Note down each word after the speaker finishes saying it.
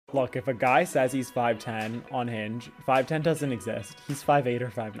Look, if a guy says he's 5'10" on Hinge, 5'10" doesn't exist. He's 5'8" or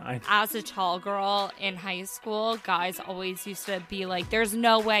 5'9". As a tall girl in high school, guys always used to be like, there's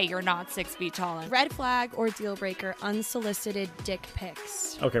no way you're not 6 feet tall. Red flag or deal breaker, unsolicited dick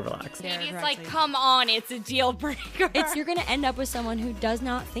pics. Okay, relax. It's like, come on, it's a deal breaker. You're going to end up with someone who does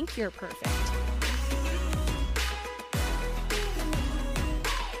not think you're perfect.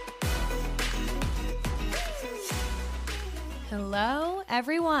 Hello,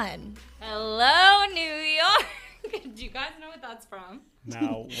 everyone. Hello, New York. Do you guys know what that's from?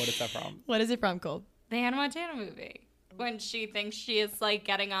 Now, what is that from? What is it from, Cole? The Hannah Montana movie. When she thinks she is like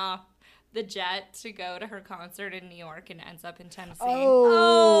getting off the jet to go to her concert in New York and ends up in Tennessee.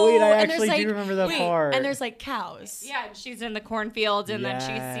 Oh, wait, I and there's actually do remember that part. And there's like cows. Yeah, and she's in the cornfield and then she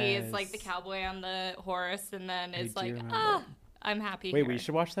Yes. sees like the cowboy on the horse and then is do like, remember. I'm happy Wait, here. we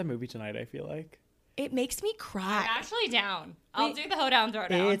should watch that movie tonight, I feel like. It makes me cry. I'm actually down. I'll Wait. do the hoedown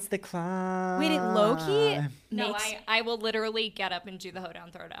throwdown. It's the climb. Wait, it low-key No, makes... I will literally get up and do the hoedown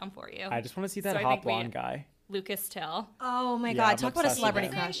throwdown for you. I just want to see that So I hot think we- blonde guy. Lucas Till. Oh my Yeah, God, I'm talk about a obsessed with celebrity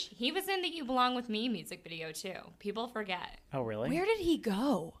him. crush. He was in the You Belong With Me music video too. People forget. Oh, really? Where did he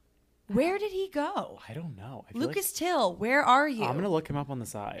go? Where did he go? I don't know. I feel Lucas Till, where are you? like I'm going to look him up on the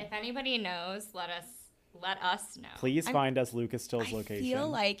side. If anybody knows, let us know. Please find us Lucas Till's I location. feel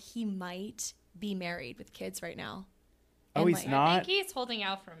like he might be married with kids right now. Oh, and he's like- I not. think he's holding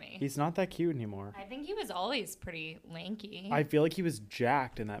out for me. He's not that cute anymore. I think he was always pretty lanky. I feel like he was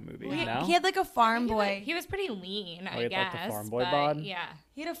jacked in that movie, you know? He had like a farm boy. He was pretty lean, Oh, I he had, guess. like, the farm boy but bod? Yeah.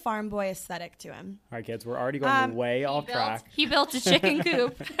 He had a farm boy aesthetic to him. All right, kids, we're already going way off track. He built a chicken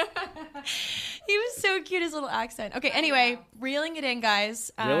coop. He was so cute, his little accent. Okay, anyway, reeling it in,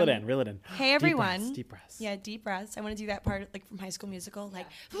 guys. Reel it in, reel it in. Hey, everyone. Deep breaths. Yeah, deep breaths. I want to do that part like from High School Musical. Like,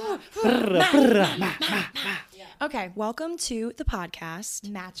 okay, welcome to the podcast,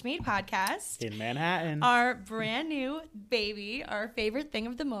 Match Made Podcast. In Manhattan. Our brand new baby, our favorite thing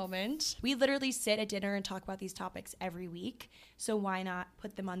of the moment. We literally sit at dinner and talk about these topics every week. So why not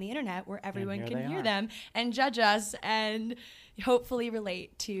put them on the internet where everyone here can they hear are. them and judge us and hopefully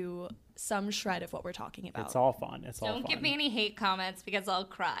relate to some shred of what we're talking about. It's all fun. It's all fun. Don't give me any hate comments because I'll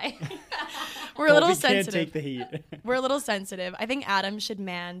cry. We're a little Colby can't sensitive. take the heat. We're a little sensitive. I think Adam should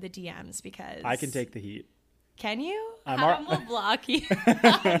man the DMs because I can take the heat. Can you? Adam will block you.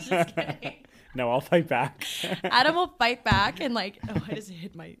 I'm just kidding. No, I'll fight back. Adam will fight back and like, oh, I just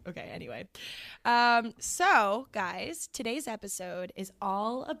hit my, okay, anyway. So guys, today's episode is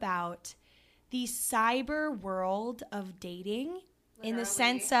all about the cyber world of dating in the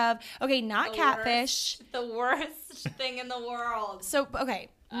sense of, okay, not catfish. The worst thing in the world. So, okay,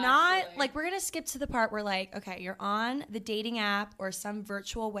 not Actually. like we're going to skip to the part where like, okay, you're on the dating app or some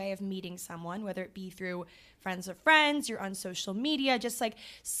virtual way of meeting someone, whether it be through friends of friends, you're on social media, just like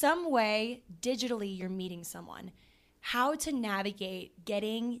some way digitally you're meeting someone. How to navigate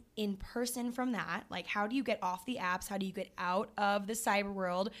getting in person from that. Like, how do you get off the apps? How do you get out of the cyber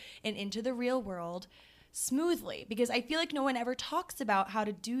world and into the real world smoothly? Because I feel like no one ever talks about how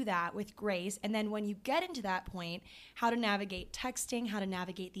to do that with grace. And then when you get into that point, how to navigate texting, how to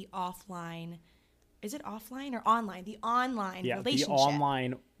navigate the offline. Is it offline or online? The online Yeah, the relationship.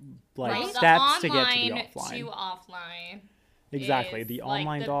 online like Well, the steps to get to the online offline. to offline. Exactly, is the like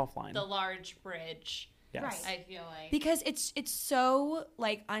online to offline. The large bridge. Yes. Right. I feel like. Because it's so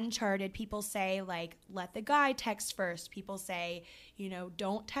like uncharted. People say like let the guy text first. People say, you know,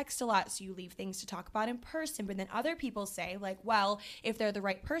 don't text a lot so you leave things to talk about in person. But then other people say like, well, if they're the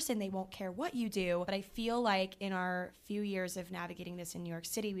right person, they won't care what you do. But I feel like in our few years of navigating this in New York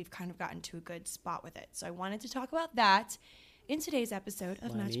City, we've kind of gotten to a good spot with it. So I wanted to talk about that in today's episode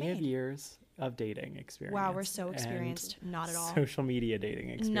of Match Plenty of Made. years of dating experience. Wow, we're so and experienced. Not at all. Social media dating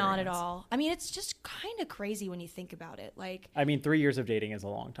experience. Not at all. I mean, it's just kind of crazy when you think about it. Like, I mean, 3 years of dating is a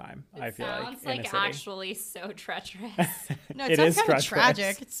long time. I feel like. Sounds in a like city. actually so treacherous. no, It it sounds is kind of treacherous.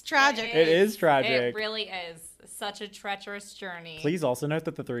 tragic. It's tragic. It is tragic. It really is such a treacherous journey. Please also note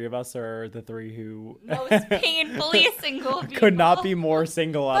that the three of us are the three who Most painfully single people. could not be more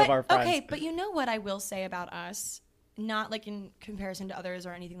single out of our friends. Okay, but you know what I will say about us? Not like in comparison to others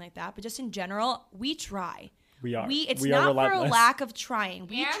or anything like that, but just in general, we try. We are. It's We are not for a relentless. lack of trying.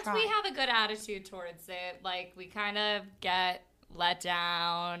 We And try. we have a good attitude towards it. Like, we kind of get let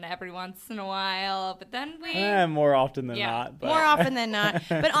down every once in a while, but then we... More often than Yeah. not. But more often than not.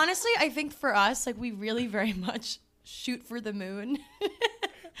 But honestly, I think for us, like we really very much shoot for the moon.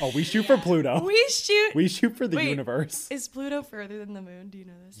 Oh, we shoot for Pluto. We shoot. We shoot for the Wait, universe. Is Pluto further than the moon? Do you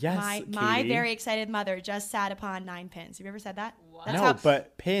know this? Yes, My Katie. very excited mother just sat upon 9 pins. Have you ever said that? What? That's No, how-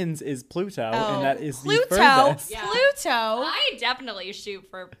 but pins is Pluto, and that is Pluto. the furthest. Yeah. Pluto. I definitely shoot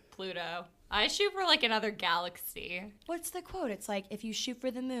for Pluto. I shoot for like another galaxy. What's the quote? It's like, if you shoot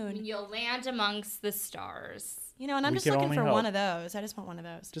for the moon, You'll land amongst the stars. you know, and I'm We just can looking only for hope. one of those. I just want one of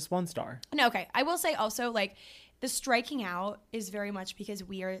those. Just one star. No, okay. I will say also, like, the striking out is very much because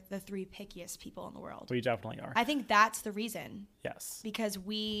we are the 3 pickiest people in the world. We definitely are. I think that's the reason. Yes. Because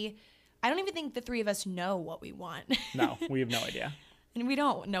I don't even think the 3 of us know what we want. No, we have no idea. And we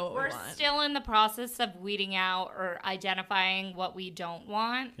don't know what We're we want. still in the process of weeding out or identifying what we don't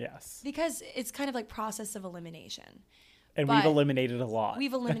want. Yes. Because it's kind of like process of elimination. And But we've eliminated a lot.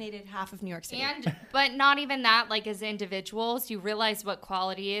 We've eliminated half of New York City. But not even that, like as individuals, you realize what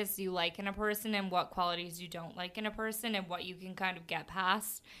qualities you like in a person and what qualities you don't like in a person and what you can kind of get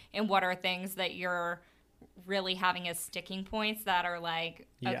past and what are things that you're really having as sticking points that are like,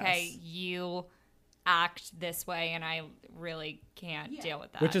 okay, Yes. you act this way and I really can't deal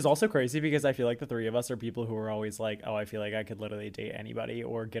with that. Which is also crazy because I feel like the 3 of us are people who are always like, oh, I feel like I could literally date anybody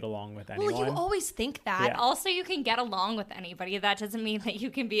or get along with anyone. Well, you always think that. Yeah. Also, you can get along with anybody. That doesn't mean that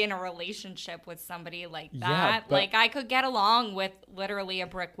you can be in a relationship with somebody like Yeah, that. but- Like, I could get along with literally a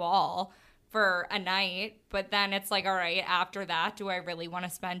brick wall for a night, but then it's like, all right, after that, do I really want to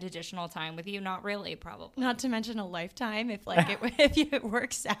spend additional time with you? Not really, probably. Not to mention a lifetime if like if it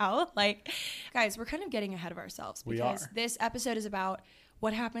works out. Like, guys, we're kind of getting ahead of ourselves We because are. this episode is about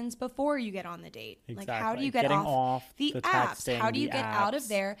what happens before you get on the date. Like, how Exactly. do you get Getting off off the the apps? texting, How do you the get out of apps.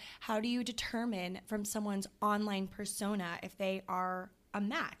 there? How do you determine from someone's online persona if they are a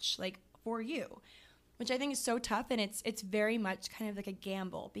match like for you? Which I think is so tough, and it's very much kind of like a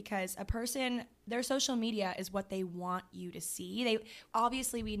gamble because a person, their social media is what they want you to see. They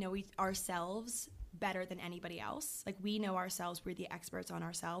obviously, we know ourselves better than anybody else. Like, we know ourselves, we're the experts on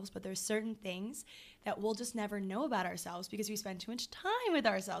ourselves, but there's certain things that we'll just never know about ourselves because we spend too much time with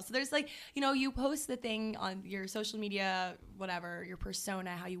ourselves. So there's like, you know, you post the thing on your social media, whatever, your persona,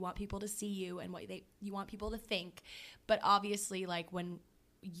 how you want people to see you and what you want people to think. But obviously, like, when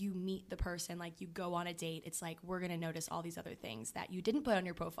you meet the person, like you go on a date, it's like, we're going to notice all these other things that you didn't put on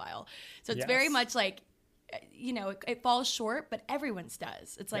your profile. So it's very Yes. much like, you know, it falls short, but everyone's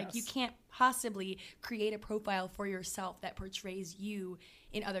does. It's like, you Yes. can't possibly create a profile for yourself that portrays you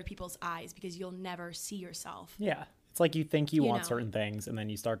in other people's eyes because you'll never see yourself. Yeah. It's like you think you want know. certain things, and then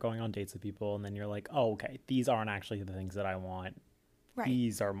you start going on dates with people, and then you're like, oh, okay, these aren't actually the things that I want. Right.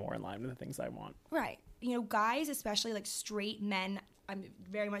 These are more in line with the things I want. Right. You know, guys, especially like straight men, I'm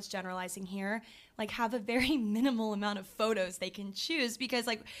very much generalizing here, like have a very minimal amount of photos they can choose because,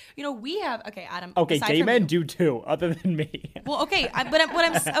 like, you know, we have, okay, Adam. Okay, aside gay from men you- do too, other than me. Well, okay,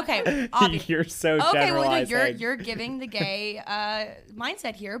 okay, obviously. You're so Okay, well, no, generalizing. you're giving the gay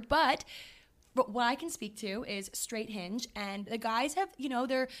mindset here, but what I can speak to is straight Hinge, and the guys have, you know,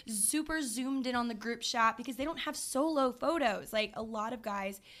 they're super zoomed in on the group shot because they don't have solo photos. Like, a lot of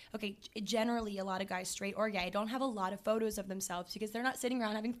guys, okay, generally a lot of guys, straight or gay, don't have a lot of photos of themselves because they're not sitting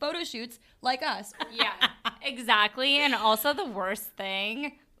around having photo shoots like us. Yeah, exactly. And also the worst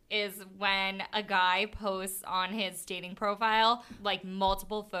thing is when a guy posts on his dating profile like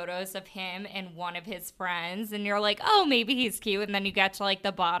multiple photos of him and one of his friends, and you're like, oh, maybe he's cute, and then you get to like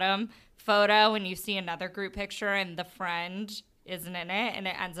the bottom photo and you see another group picture and the friend isn't in it, and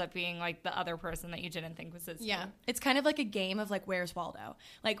it ends up being like the other person that you didn't think was his Yeah. friend. It's kind of like a game of like, where's Waldo?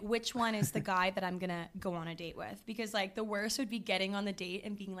 Like, which one is the guy that I'm going to go on a date with? Because like the worst would be getting on the date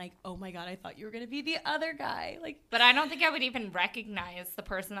and being like, oh my God, I thought you were going to be the other guy. Like, But I don't think I would even recognize the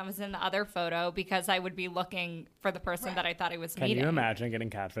person that was in the other photo because I would be looking for the person that I thought I was Can meeting. you imagine getting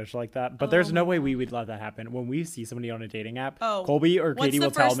catfish like that? But there's no way we would let that happen. When we see somebody on a dating app, Colby or what's Katie the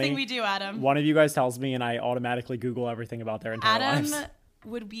will tell first me. thing we do, Adam? One of you guys tells me, and I automatically Google everything about their entire Adam lives.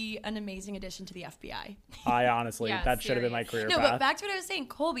 would be an amazing addition to the FBI. I honestly, Yeah, that should have been my serious. career No, path. but back to what I was saying,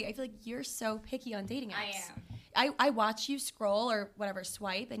 Colby, I feel like you're so picky on dating I apps. am. I watch you scroll or whatever,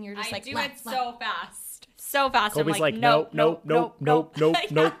 swipe, and you're just I like, do left, it left. so fast. So fast. Colby's I'm like, nope, nope, nope, nope, nope,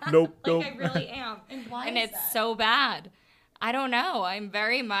 nope, nope, nope. Like, I really am. And why And is it's that? so bad. I don't know. I'm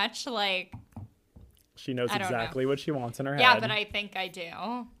very much like, She knows I don't know. exactly what she wants in her head. yeah, but I think I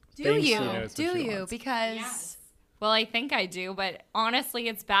do. Do Thinks she you? knows what Do she you? wants. Because Yes. Well, I think I do, but honestly,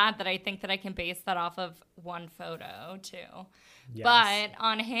 it's bad that I think that I can base that off of one photo too. Yes. But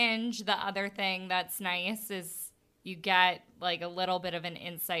on Hinge, the other thing that's nice is you get like a little bit of an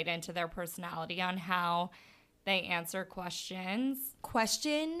insight into their personality on how They answer questions.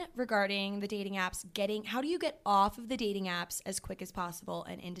 Question regarding the dating apps, how do you get off of the dating apps as quick as possible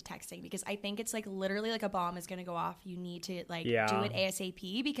and into texting? Because I think it's like literally like a bomb is going to go off. You need to like do it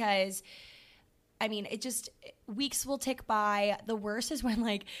ASAP, because I mean, weeks will tick by. The worst is when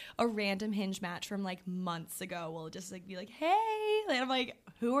like a random Hinge match from like months ago will just like be like, hey, and I'm like,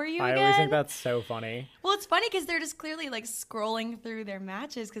 who are you again? I always think that's so funny. Well, it's funny because they're just clearly like scrolling through their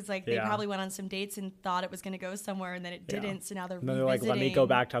matches because like they probably went on some dates and thought it was going to go somewhere and then it didn't. So now they're revisiting. Like, let me go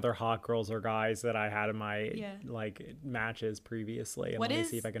back to other hot girls or guys that I had in my like matches previously, and let me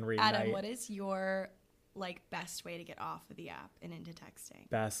see if I can reignite. Adam, what is your like best way to get off of the app and into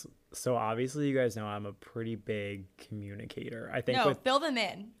texting? So obviously you guys know I'm a pretty big communicator. I think fill them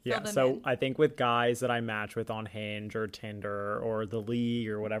in. I think with guys that I match with on Hinge or Tinder or the League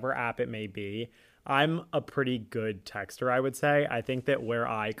or whatever app it may be, I'm a pretty good texter, I would say. I think that where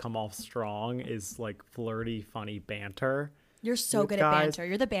I come off strong is like flirty, funny banter. You're so good at banter.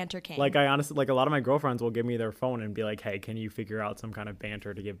 You're the banter king. Like, I honestly, like, a lot of my girlfriends will give me their phone and be like, hey, can you figure out some kind of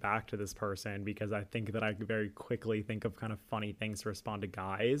banter to give back to this person? Because I think that I could very quickly think of kind of funny things to respond to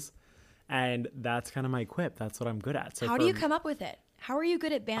guys. And that's kind of my quip. That's what I'm good at. So how do you come up with it? How are you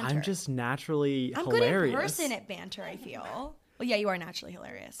good at banter? I'm just naturally hilarious. I'm good in person at banter, I feel. Well, yeah, you are naturally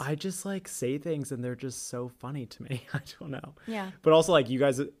hilarious. I just like say things and they're just so funny to me. I don't know. Yeah. But also like you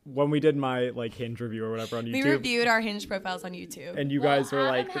guys, when we did my like Hinge review or whatever on YouTube. We reviewed our Hinge profiles on YouTube. And you guys were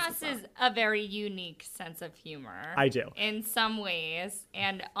like. Adam has a very unique sense of humor. I do. In some ways.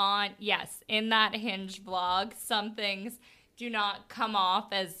 And in that Hinge vlog, some things do not come off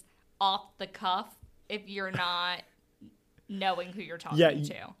as off the cuff if you're not knowing who you're talking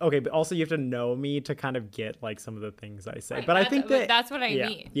to. Okay, but also you have to know me to kind of get like some of the things I say. Right, but I think that's what I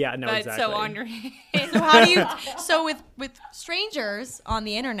mean. Yeah, no, exactly. So on your so how do you so with strangers on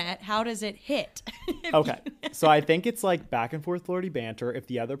the internet, how does it hit? Okay. So I think it's like back and forth flirty banter. If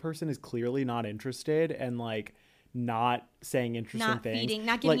the other person is clearly not interested and like not saying interesting things,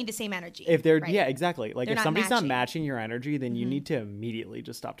 not giving you the same energy. If they're exactly. Like they're if somebody's not matching your energy, then you need to immediately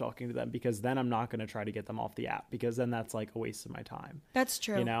just stop talking to them, because then I'm not going to try to get them off the app, because then that's like a waste of my time. That's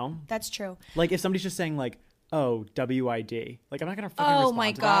true. You know? That's true. Like if somebody's just saying like, oh, WID, like I'm not going to fucking respond to that. Oh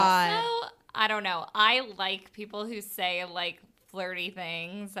my God. So, I don't know. I like people who say like flirty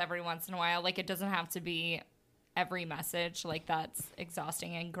things every once in a while. Like it doesn't have to be every message. Like that's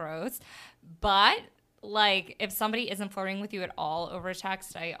exhausting and gross. But like if somebody isn't flirting with you at all over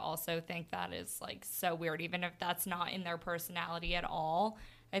text, I also think that is like so weird, even if that's not in their personality at all.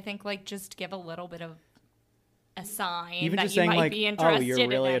 I think like just give a little bit of a sign even that just you saying might like, be interested oh, you're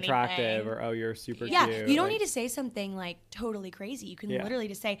really in attractive, or oh, you're super cute. Yeah, you don't like, need to say something like totally crazy. You can literally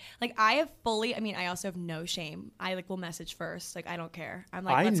just say like, I also have no shame. I like will message first. Like I don't care. I'm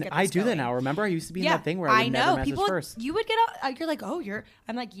like, let's get this I do going. that now. Remember I used to be in that thing where I would never message first. You would get you're like, oh,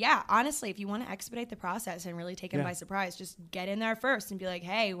 I'm like, yeah, honestly, if you want to expedite the process and really take them by surprise, just get in there first and be like,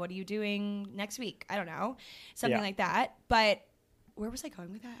 hey, what are you doing next week? I don't know. Something like that. But where was I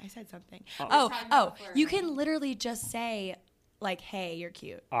going with that? I said something. You can literally just say like, hey, you're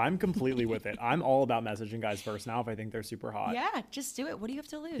cute. I'm completely with it. I'm all about messaging guys first now if I think they're super hot. Yeah, just do it. What do you have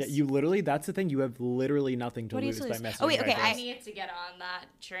to lose? Yeah, you literally, that's the thing. You have literally nothing to lose by messaging Oh, wait, okay. I need to get on that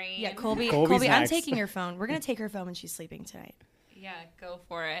train. Yeah, Colby, I'm taking your phone. We're going to take her phone when she's sleeping tonight. Yeah, go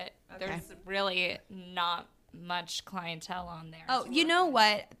for it. Okay. There's really not much clientele on there. Oh, you know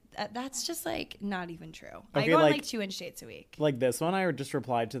what? That's just like not even true. Okay, I go on like- like 2 Hinge dates a week. Like this one, I just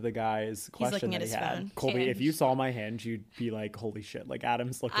replied to the guy's question looking that at he his had. phone. Colby, if Hinge. you saw my Hinge, you'd be like, holy shit. Like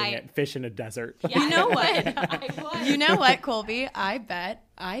Adam's looking at fish in a desert. Yeah, You know what? I would. You know what, Colby? I bet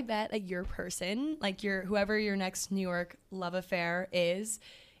like your person, like whoever your next New York love affair is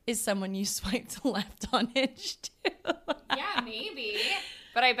someone you swiped left on Hinge too. Yeah, maybe.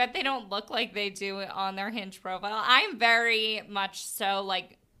 But I bet they don't look like they do on their Hinge profile. I'm very much so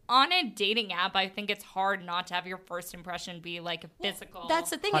like on a dating app, I think it's hard not to have your first impression be like physical. That's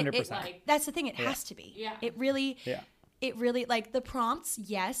the thing. 100%. That's the thing. It has to be. Yeah. It really. Yeah. It really, like, the prompts,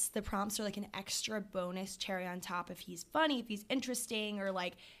 yes, the prompts are like an extra bonus cherry on top if he's funny, if he's interesting, or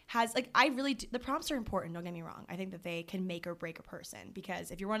like has, like, I really do, the prompts are important, don't get me wrong. I think that they can make or break a person,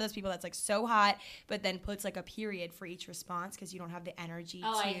 because if you're one of those people that's like so hot, but then puts like a period for each response because you don't have the energy to.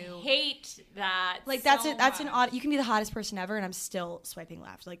 I hate that. Like, that's so it. That's an much. odd, you can be the hottest person ever and I'm still swiping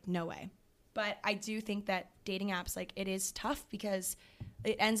left. Like, no way. But I do think that dating apps, like, it is tough because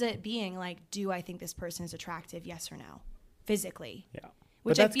it ends up being like, do I think this person is attractive? Yes or no? Physically. Yeah.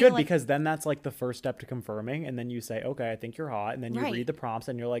 Which but I that's feel good like- because then that's like the first step to confirming. And then you say, okay, I think you're hot. And then you Right. read the prompts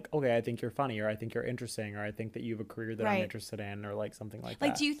and you're like, okay, I think you're funny, or I think you're interesting, or I think that you have a career that I'm Right. interested in, or like something like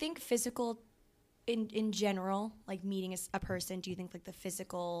Like, that. do you think physical in general, like meeting a person, do you think like the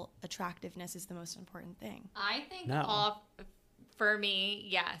physical attractiveness is the most important thing? I think No. for me,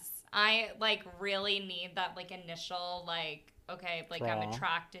 yes. I like really need that like initial like, okay, like I'm Draw.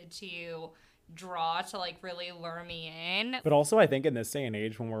 attracted to you draw to like really lure me in. But also, I think in this day and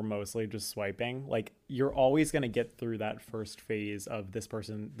age when we're mostly just swiping, like you're always going to get through that first phase of this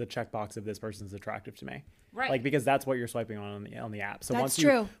person, the checkbox of this person's attractive to me. Right. Like, because that's what you're swiping on the app. So That's once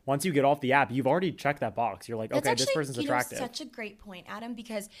true. once you get off the app, you've already checked that box. You're like, That's okay, actually, this person's attractive. such a great point, Adam,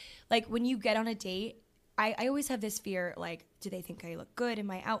 because like when you get on a date, I always have this fear, like, do they think I look good in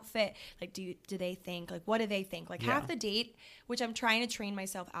my outfit? Like, do they think, like, what do they think? Like, half the date, which I'm trying to train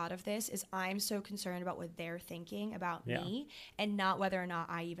myself out of this, is I'm so concerned about what they're thinking about me and not whether or not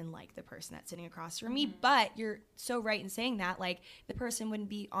I even like the person that's sitting across from me. But you're so right in saying that, like, the person wouldn't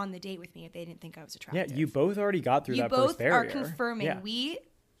be on the date with me if they didn't think I was attractive. Yeah, you both already got through You that both first barrier. are confirming Yeah. we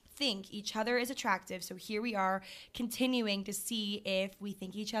think each other is attractive, so here we are continuing to see if we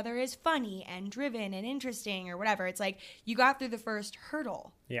think each other is funny and driven and interesting or whatever. It's like you got through the first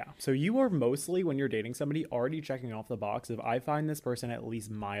hurdle. Yeah. So you are mostly, when you're dating somebody, already checking off the box of I find this person at least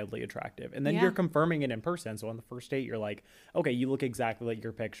mildly attractive. And then Yeah. you're confirming it in person. So on the first date, you're like, okay, you look exactly like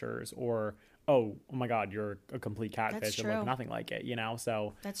your pictures, or oh my God, you're a complete catfish and look true. nothing like it, you know?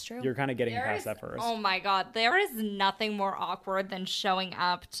 So That's true. you're kind of getting There past is- that first. Oh my God. There is nothing more awkward than showing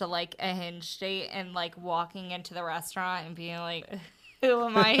up to like a Hinge date and like walking into the restaurant and being like, who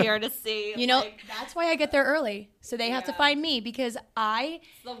am I here to see? You know, Like, that's why I get there early. So they have to Yeah. find me because it's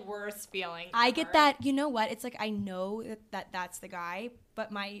the worst feeling. I ever. get that, you know what? It's like I know that's the guy,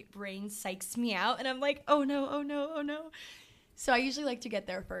 but my brain psychs me out and I'm like, oh no, oh no, oh no. So I usually like to get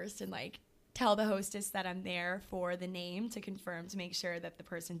there first and like tell the hostess that I'm there for the name to confirm to make sure that the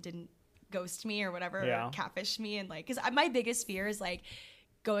person didn't ghost me or whatever, Yeah. or catfish me. And like, because my biggest fear is like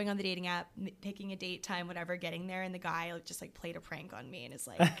going on the dating app, picking a date time, whatever, getting there, and the guy like, just like played a prank on me and is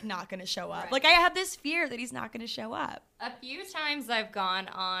like not going to show up. Right. Like I have this fear that he's not going to show up. A few times I've gone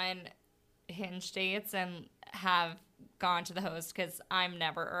on Hinge dates and have gone to the host because I'm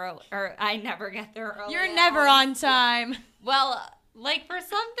never early, or I never get there early. You're at never all. on time. Well, like for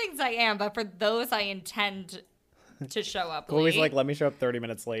some things I am, but for those I intend to show up Chloe's late. like, let me show up 30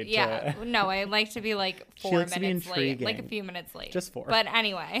 minutes late. Yeah, no, I like to be like She 4 likes to be minutes late, like a intriguing. few minutes late. Just 4. But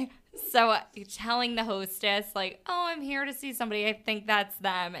anyway, so telling the hostess like, "Oh, I'm here to see somebody. I think that's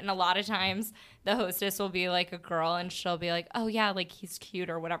them." And a lot of times the hostess will be like a girl, and she'll be like, "Oh yeah, like he's cute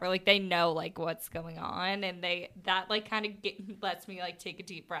or whatever." Like they know like what's going on, and that like kind of lets me like take a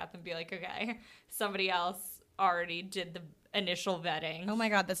deep breath and be like, "Okay, somebody else already did the initial vetting." Oh my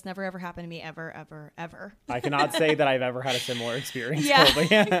God, that's never ever happened to me ever, ever, ever. I cannot say that I've ever had a similar experience. Yeah.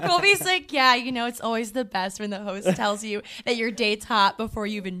 Colby. Colby's like, yeah, you know, it's always the best when the host tells you that your date's hot before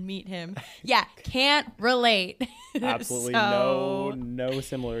you even meet him. Yeah, can't relate. Absolutely So- no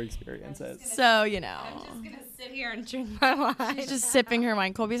similar experiences. So, you know. I'm just gonna sit here and drink my wine. She's just sipping her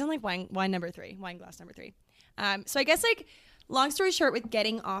wine. Colby's on like wine glass number 3. So I guess like long story short with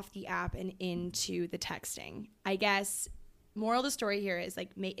getting off the app and into the texting, I guess moral of the story here is like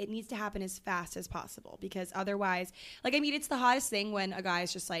it needs to happen as fast as possible because otherwise, like, I mean, it's the hottest thing when a guy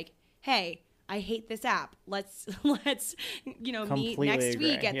is just like, hey, I hate this app. Let's meet Completely next agree,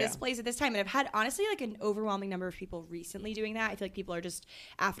 week at yeah. this place at this time. And I've had honestly like an overwhelming number of people recently doing that. I feel like people are just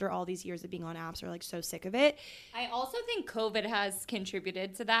after all these years of being on apps are like so sick of it. I also think COVID has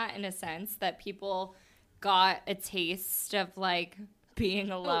contributed to that in a sense that people got a taste of like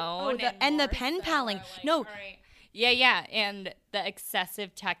being alone and the more pen so paling. are, like, No. all right. Yeah, and the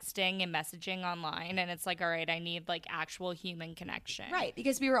excessive texting and messaging online, and it's like, all right, I need like actual human connection. Right,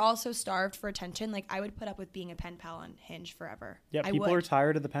 because we were all so starved for attention. Like, I would put up with being a pen pal on Hinge forever. Yeah, I people would. are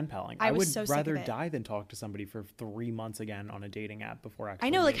tired of the pen paling. I I was would so sick of rather it. die than talk to somebody for 3 months again on a dating app before actually. I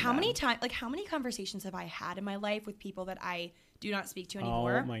know, like, meeting how many them. times, like, how many conversations have I had in my life with people that I do not speak to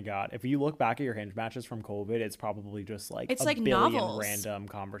anymore? Oh my God. If you look back at your Hinge matches from COVID, it's probably just like It's a like billion novels. random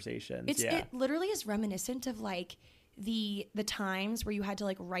conversations. It yeah. literally is reminiscent of like the times where you had to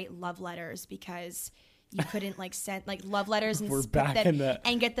like write love letters because you couldn't like send like love letters and We're split back them in the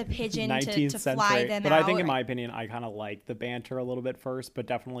and get the pigeon 19th to century. fly them but out. I think in my opinion, I kind of like the banter a little bit first, but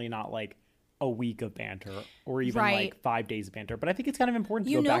definitely not like a week of banter or even Right. like 5 days of banter. But I think it's kind of important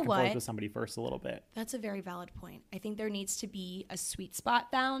to You go know back and what? forth with somebody first a little bit. That's a very valid point. I think there needs to be a sweet spot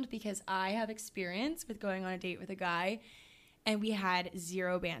found because I have experience with going on a date with a guy and we had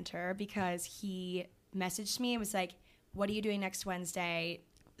zero banter because he messaged me and was like, what are you doing next Wednesday,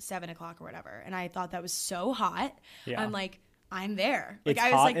 7 o'clock or whatever? And I thought that was so hot. Yeah. I'm like, I'm there. Like, It's I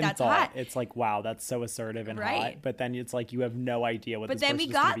was hot like, in that's thought. hot. It's like, wow, that's so assertive and hot. Right. But then it's like you have no idea what But this then we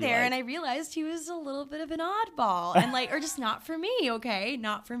person's gonna got be there like. and I realized he was a little bit of an oddball and like, or just not for me. Okay.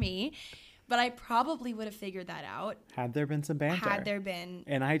 Not for me. But I probably would have figured that out Had there been some banter. had there been.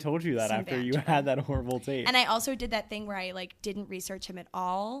 And I told you that some after you banter. had that horrible date. And I also did that thing where I like didn't research him at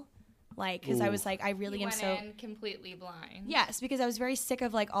all. Like, because I Ooh. was like, I really You am went so. in completely blind. Yes, because I was very sick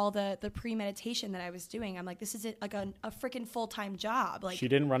of like all the premeditation that I was doing. I'm like, this is like a freaking full-time job. Like, She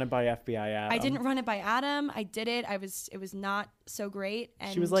didn't run it by FBI Adam. I didn't run it by Adam. I did it. It was not so great.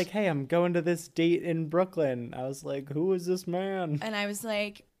 And She was like, hey, I'm going to this date in Brooklyn. I was like, who is this man? and I was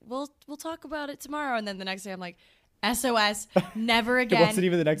like, we'll talk about it tomorrow. And then the next day, I'm like, SOS, never It again. wasn't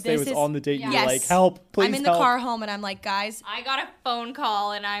even the next day. It This was is- on the date. You were Yes. like, help, please I'm in the help. car home, and I'm like, guys, I got a phone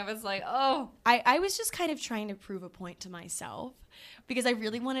call and I was like, oh, I was just kind of trying to prove a point to myself because I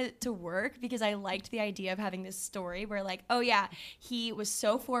really wanted it to work because I liked the idea of having this story where like, oh yeah, he was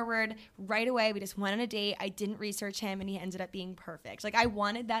so forward right away. We just went on a date. I didn't research him and he ended up being perfect. Like I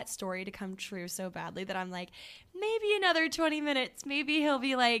wanted that story to come true so badly that I'm like, maybe another 20 minutes. Maybe he'll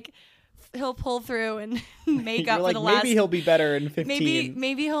be like, he'll pull through and make You're up like, for the maybe last. he'll be better in 15.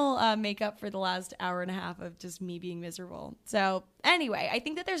 Maybe he'll make up for the last hour and a half of just me being miserable. So anyway, I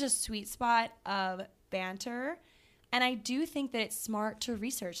think that there's a sweet spot of banter, and I do think that it's smart to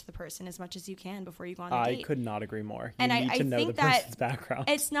research the person as much as you can before you go on a I date. could not agree more. You And I need to know the think that person's background.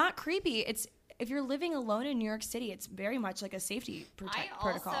 It's not creepy. It's if you're living alone in New York City, it's very much like a safety I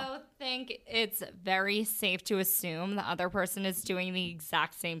protocol. also think it's very safe to assume the other person is doing the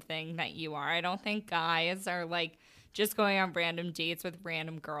exact same thing that you are. I don't think guys are like just going on random dates with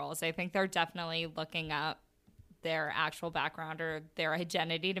random girls. I think they're definitely looking up their actual background or their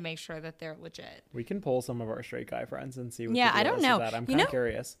identity to make sure that they're legit. We can pull some of our straight guy friends and see what Yeah, the I deal don't is with know. that. I'm You kind of know-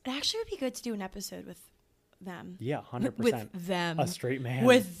 curious. It actually would be good to do an episode with them. Yeah, 100%. With them. A straight man.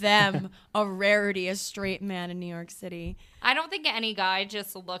 With them. A rarity, a straight man in New York City. I don't think any guy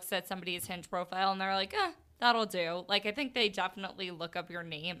just looks at somebody's Hinge profile and they're like, that'll do. Like, I think they definitely look up your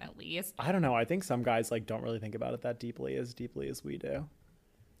name at least. I don't know. I think some guys like don't really think about it that deeply as we do.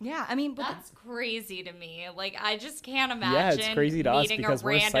 Yeah, I mean, but That's crazy to me. Like, I just can't imagine Yeah, it's crazy to us meeting because a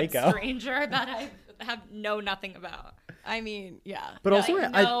we're random psycho. stranger that I know nothing about. I mean, yeah. But also,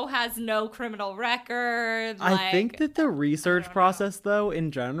 Has no criminal record. I think that the research don't know. process, though,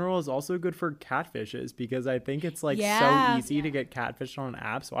 in general, is also good for catfishes because I think it's like Yeah. so easy to get catfished on an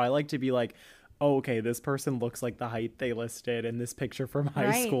app. So I like to be like, oh, okay, this person looks like the height they listed in this picture from high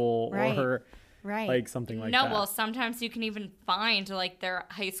Right, school right, or right. like something like no, that. well, sometimes you can even find like their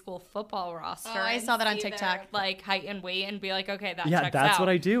high school football roster. Oh, I and saw that on see their, TikTok. like height and weight, and be like, okay, that yeah, checks that's out. what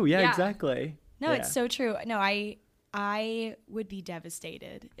I do. Yeah, Yeah. exactly. No, Yeah. it's so true. No, I would be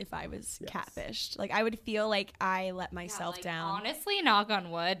devastated if I was Yes. catfished. Like I would feel like I let Yeah, myself like, down. Honestly, knock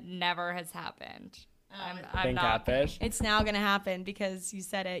on wood, never has happened. I'm Been not. catfished. It's now gonna happen because you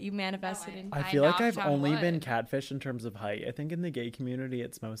said it. You manifested it. I I feel like knocked I've on only been wood. catfished in terms of height. I think in the gay community,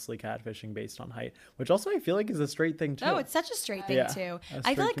 it's mostly catfishing based on height, which also I feel like is a straight thing too. Oh, it's such a straight thing Yeah, too. a I feel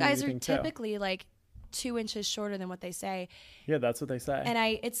straight like guys community are thing, too. typically like 2 inches shorter than what they say, Yeah, that's what they say. and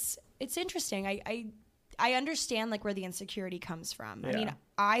it's interesting. I understand like where the insecurity comes from. I Yeah. mean,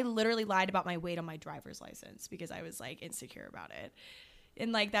 I literally lied about my weight on my driver's license because I was like insecure about it,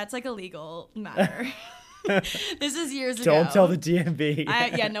 and like that's like a legal matter. This is years ago. Don't tell the DMV.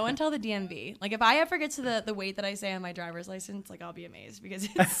 Yeah, no one tell the DMV. Like, if I ever get to the weight that I say on my driver's license, like, I'll be amazed because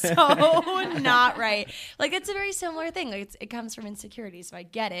it's so not right. Like, it's a very similar thing. Like, it comes from insecurity, so I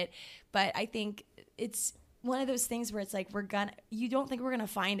get it. But I think it's one of those things where it's like, you don't think we're gonna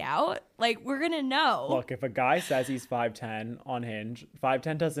find out? Like, we're gonna know. Look, if a guy says he's 5'10" on Hinge,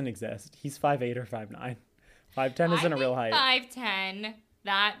 5'10" doesn't exist. He's 5'8" or 5'9". 5'10" isn't a real height. 5'10",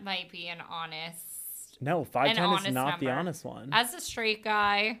 that might be an honest. No, An 5'10" is honest not the number. honest one. As a straight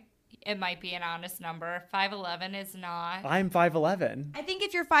guy, it might be an honest number. 5'11" is not. I'm 5'11". I think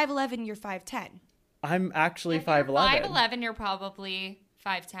if you're 5'11", you're 5'10". I'm actually If you're 5'11". 5'11", you're probably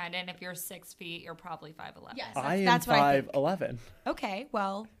 5'10", and if you're 6 feet, you're probably 5'11". Yes. I am That's what I think. 5'11". Okay,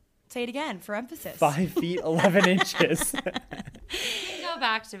 well, say it again for emphasis. 5 feet 11 inches. We can go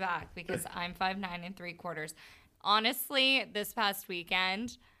back to back because I'm 5'9" and 3/4". Honestly, this past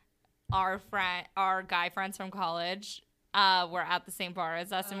weekend, our guy friends from college were at the same bar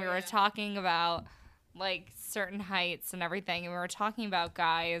as us, and we were talking about like certain heights and everything, and we were talking about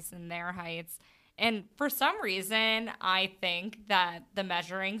guys and their heights. And for some reason, I think that the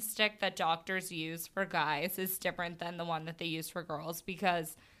measuring stick that doctors use for guys is different than the one that they use for girls,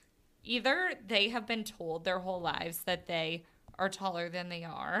 because either they have been told their whole lives that they are taller than they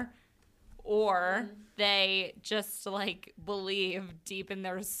are, or they just like believe deep in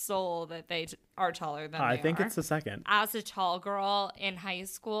their soul that they are taller than I they think are. it's the second. As a tall girl in high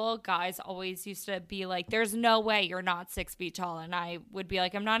school, guys always used to be like, there's no way you're not 6 feet tall. And I would be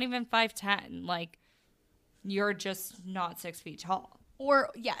like, I'm not even 5'10". Like, you're just not 6 feet tall. Or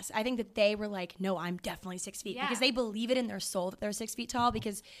yes, I think that they were like, no, I'm definitely 6 feet Yeah. because they believe it in their soul that they're 6 feet tall.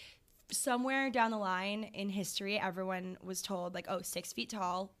 Because somewhere down the line in history, everyone was told like, oh, 6 feet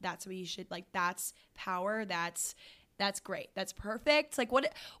tall, that's what you should like. That's power. That's great. That's perfect. Like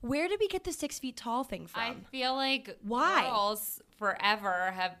where did we get the 6 feet tall thing from? I feel like Why? girls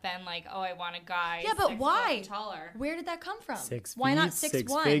forever have been like, oh, I want a guy. Yeah, but 6 why? foot taller. Where did that come from? 6 Why feet, not 6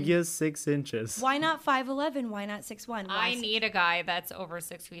 6'1"? figures, 6 inches. Why not 5'11"? Why not 6'1"? I need a guy that's over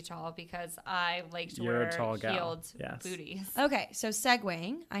 6 feet tall because I like to You're a wear tall gal. heeled Yes. booties. Okay, so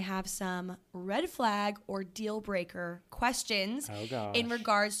segueing, I have some red flag or deal breaker questions Oh, gosh. in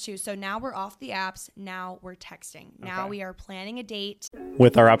regards to. So now we're off the apps. Now we're texting. Now Okay. we are planning a date.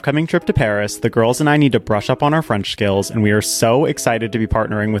 With our upcoming trip to Paris, the girls and I need to brush up on our French skills, and we are so excited to be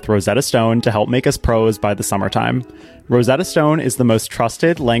partnering with Rosetta Stone to help make us pros by the summertime. Rosetta Stone is the most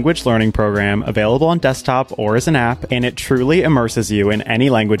trusted language learning program available on desktop or as an app, and it truly immerses you in any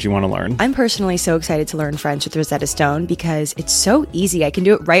language you want to learn. I'm personally so excited to learn French with Rosetta Stone because it's so easy. I can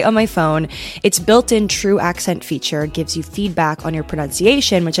do it right on my phone. Its built-in true accent feature gives you feedback on your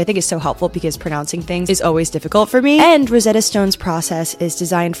pronunciation, which I think is so helpful because pronouncing things is always difficult for me. And Rosetta Stone's process is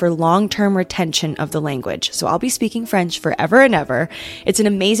designed for long-term retention of the language. So I'll be speaking French forever and ever. It's an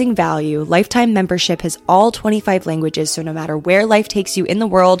amazing value. Lifetime membership has all 25 languages, so no matter where life takes you in the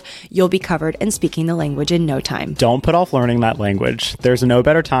world, you'll be covered and speaking the language in no time. Don't put off learning that language. There's no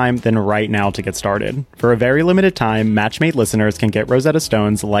better time than right now to get started. For a very limited time, Matchmade listeners can get Rosetta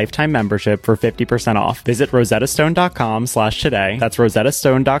Stone's lifetime membership for 50% off. Visit rosettastone.com/today. That's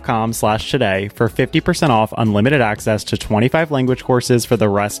rosettastone.com/today for 50% off unlimited access to 25 language courses for the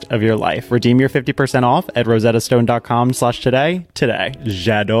rest of your life. Redeem your 50% off at rosettastone.com/today today.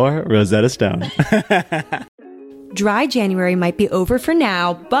 J'adore Rosetta Stone. Dry January might be over for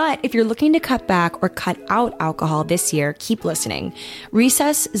now, but if you're looking to cut back or cut out alcohol this year, keep listening.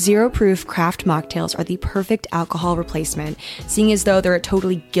 Recess Zero Proof Craft Mocktails are the perfect alcohol replacement, seeing as though they're a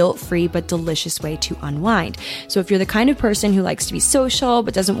totally guilt-free but delicious way to unwind. So if you're the kind of person who likes to be social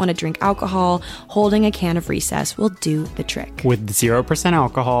but doesn't want to drink alcohol, holding a can of Recess will do the trick. With 0%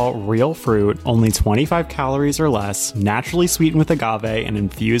 alcohol, real fruit, only 25 calories or less, naturally sweetened with agave, and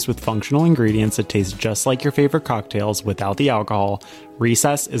infused with functional ingredients that taste just like your favorite cocktails without the alcohol,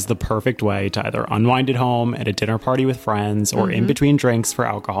 Recess is the perfect way to either unwind at home, at a dinner party with friends, or in between drinks for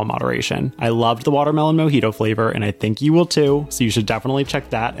alcohol moderation. I loved the watermelon mojito flavor, and I think you will too, so you should definitely check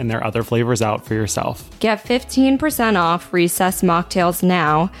that and their other flavors out for yourself. Get 15% off Recess mocktails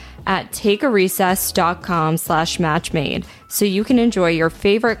now at takearecess.com/matchmade so you can enjoy your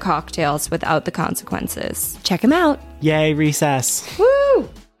favorite cocktails without the consequences. Check them out. Yay, Recess! Woo!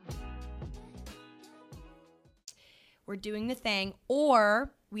 We're doing the thing,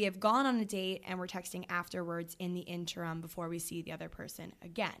 or we have gone on a date and we're texting afterwards in the interim before we see the other person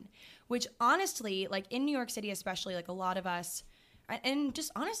again. Which honestly, like in New York City especially, like a lot of us, and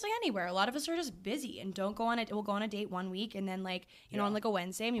just honestly anywhere, a lot of us are just busy and we'll go on a date one week and then like, you know, on like a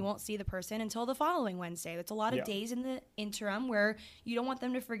Wednesday, and we won't see the person until the following Wednesday. That's a lot of days in the interim where you don't want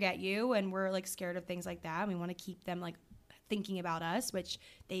them to forget you, and we're like scared of things like that. We want to keep them like thinking about us, which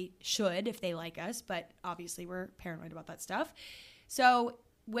they should if they like us, but obviously we're paranoid about that stuff. So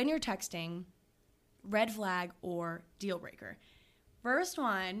when you're texting, red flag or deal breaker. First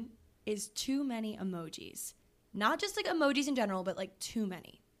one is too many emojis. Not just like emojis in general, but like too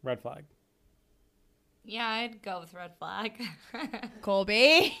many. Red flag. Yeah, I'd go with red flag.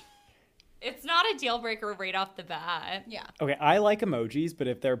 Colby? It's not a deal breaker right off the bat. Yeah. Okay, I like emojis, but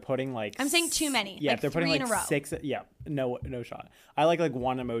if they're putting like I'm saying too many. Yeah, like if they're putting 3 like in a row. 6, yeah, no shot. I like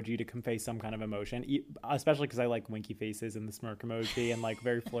one emoji to convey some kind of emotion, especially because I like winky faces and the smirk emoji and like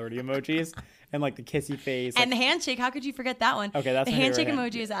very flirty emojis and like the kissy face. And like, the handshake, how could you forget that one? Okay, that's the my favorite handshake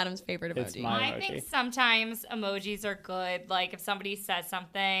emoji is Adam's favorite emoji. It's my I emoji. think sometimes emojis are good. Like if somebody says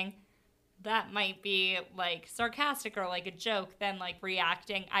something that might be like sarcastic or like a joke, then like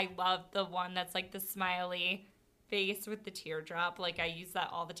reacting. I love the one that's like the smiley face with the teardrop. Like I use that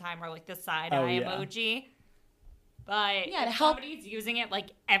all the time, or like the side eye emoji. But Yeah, to if help- somebody's using it like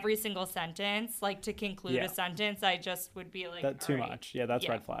every single sentence, like to conclude Yeah. a sentence, I just would be like, that too all right. much. Yeah, that's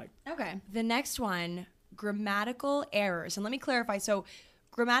red flag. Okay. The next one, grammatical errors. And let me clarify. So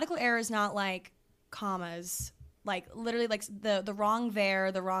grammatical errors, not like commas, like literally like the wrong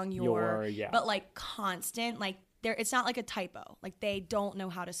there, the wrong your, Yeah. but like constant, like it's not like a typo. Like they don't know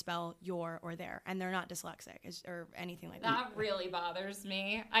how to spell your or their, and they're not dyslexic or anything like that. That really bothers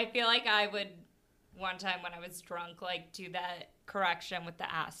me. I feel like I would, one time when I was drunk, like do that correction with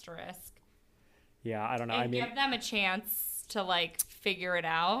the asterisk. Yeah, I don't know. And I mean, give them a chance to like figure it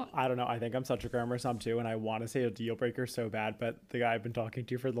out. I don't know. I think I'm such a grammar snob too, and I want to say a deal breaker so bad, but the guy I've been talking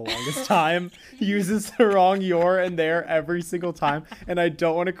to for the longest time uses the wrong your and their every single time, and I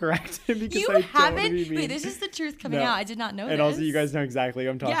don't want to correct him because You I don't want to haven't. be mean. Wait, this is the truth coming No. out. I did not know And this. also, you guys know exactly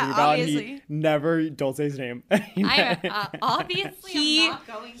what I'm talking Yeah, about. And he obviously. never, don't say his name. Obviously, I'm not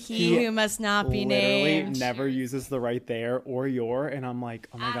going to. He who must not be literally named. never uses the right there or your, and I'm like,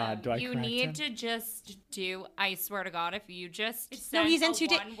 oh my god, do I you correct need him? to just do. I swear to God, if you just No, sent he's in a too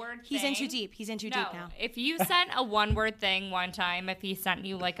deep. one-word He's in too thing- deep. He's in too No, deep now. if you sent a one-word thing one time, if he sent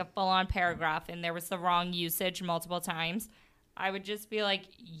you like a full-on paragraph and there was the wrong usage multiple times, I would just be like,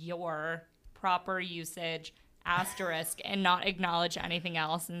 your proper usage asterisk and not acknowledge anything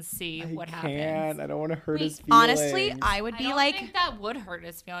else and see what happens. I don't want to hurt his feelings. Honestly, I would I be don't like, think that would hurt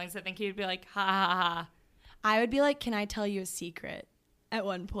his feelings. I think he would be like, ha ha ha. I would be like, can I tell you a secret? At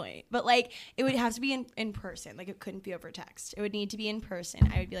one point, but like it would have to be in person. Like it couldn't be over text. It would need to be in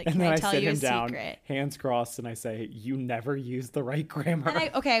person. I would be like, And can then I I tell sit you a him down, secret? hands crossed, and I say, you never use the right grammar. And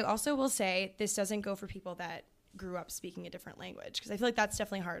I also will say this doesn't go for people that grew up speaking a different language, because I feel like that's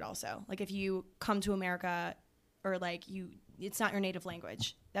definitely hard also. Like if you come to America or like it's not your native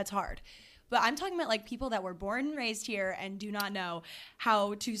language, that's hard. But I'm talking about like people that were born and raised here and do not know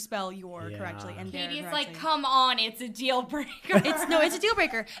how to spell your Yeah. correctly and their Katie's correctly. like, come on, it's a deal breaker. It's a deal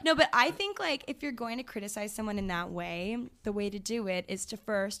breaker. No, but I think like if you're going to criticize someone in that way, the way to do it is to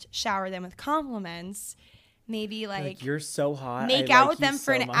first shower them with compliments. Maybe like you're so hot. make I out like with you them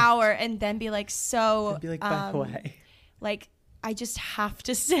for so an much. hour and then be like, so And be like, by the way. like I just have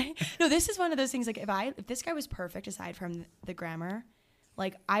to say no, this is one of those things like if this guy was perfect aside from the grammar,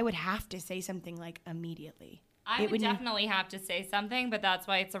 like I would have to say something like immediately. I It would would- definitely have to say something, but that's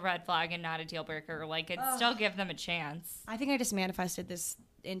why it's a red flag and not a deal breaker. Like, it'd still give them a chance. I think I just manifested this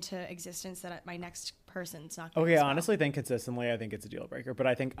into existence that my next person's not gonna Okay, spell. honestly, think consistently, I think it's a deal breaker. But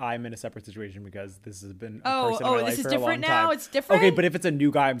I think I'm in a separate situation because this has been a Oh, person in my this life is for different a long now? time. It's different? Okay, but if it's a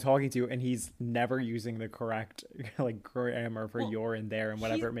new guy I'm talking to and he's never using the correct like grammar for your and there and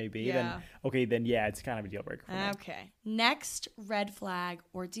whatever it may be, yeah. then yeah, it's kind of a deal breaker for me. Okay. Next red flag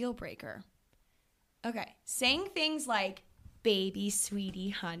or deal breaker. Okay. Saying things like baby, sweetie,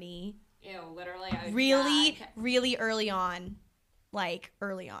 honey, Ew, literally. I would really, gag. really early on. Like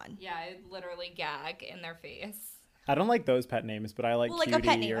early on. Yeah, I'd literally gag in their face. I don't like those pet names, but I like Well, like a cutie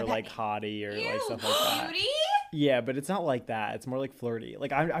pet name, or a pet like name. hottie or like Ew, stuff like that. cutie? Yeah, but it's not like that. It's more like flirty.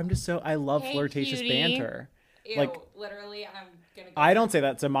 Like I love Hey, flirtatious cutie. banter. Ew, Like, literally, I'm gonna go. I don't say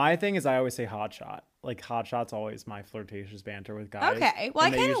that. So my thing is I always say hot shot. Like hot shot's always my flirtatious banter with guys. Okay, well,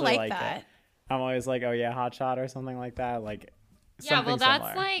 and I they kinda usually like it. that. I'm always like, oh yeah, hot shot or something like that. Like Yeah, something well, that's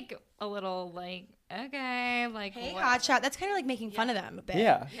similar. like a little like, okay, like, Hey, what- hotshot. That's kind of like making fun of them a bit.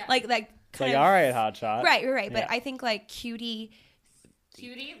 Yeah. Yeah. Like It's like kind of- all right, hot shot. Right. But Yeah. I think like cutie.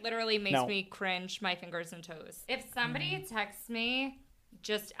 Cutie literally makes No. me cringe my fingers and toes. If somebody Mm. texts me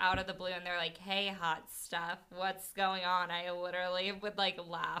just out of the blue and they're like, hey, hot stuff, what's going on? I literally would like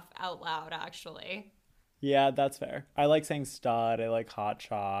laugh out loud, actually. Yeah, that's fair. I like saying stud. I like hot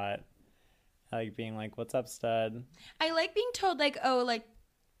shot. I like being like, what's up, stud? I like being told like, oh, like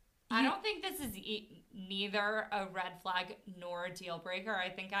I don't think this is neither a red flag nor a deal breaker. I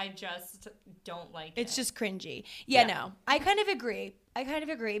think I just don't like it's it. just cringy. Yeah, Yeah. no. I kind of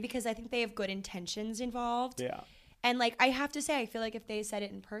agree because I think they have good intentions involved. Yeah. And like I have to say, I feel like if they said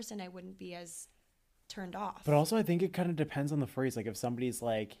it in person, I wouldn't be as turned off. But also, I think it kind of depends on the phrase. Like, if somebody's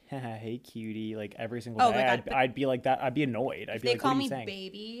like, haha, hey, cutie, like every single Oh day, my God, but- I'd be like that. I'd be annoyed. I'd if be they like, call what are me you saying?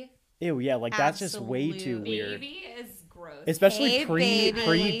 baby, Ew, yeah, like that's just way too Absolute weird. Baby is gross. Especially Hey, pre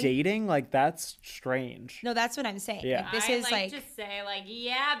baby. dating, like that's strange. no, that's what I'm saying. Yeah. Like, this I is like like to say like,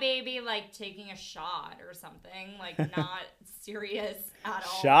 yeah, baby, like taking a shot or something, like not serious at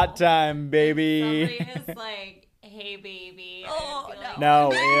all. Shot time, baby. Somebody is like, hey, baby. Oh, I'd be like,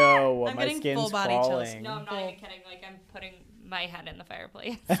 No, ew, I'm my getting skin's full body chills. crawling. No, I'm not even kidding. Like, I'm putting my head in the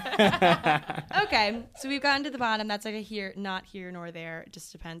fireplace. okay. So we've gotten to the bottom. That's like a here, not here nor there. It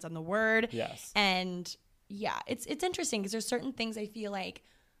just depends on the word. Yes. And yeah, it's interesting because there's certain things I feel like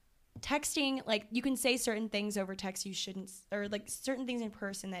texting, like you can say certain things over text you shouldn't, or like certain things in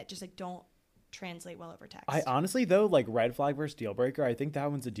person that just like don't translate well over text. I honestly though, like red flag versus deal breaker, I think that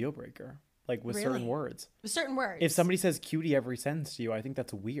one's a deal breaker. Like with certain Really? words. With certain words. If somebody says cutie every sentence to you, I think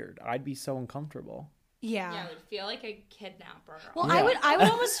that's weird. I'd be so uncomfortable. yeah. Yeah, I would feel like a kidnapper. Well, Yeah.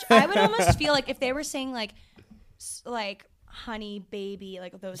 I would almost feel like if they were saying like like honey, baby,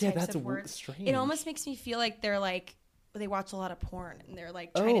 like those Yeah, types that's of words. strange. It almost makes me feel like they're like they watch a lot of porn and they're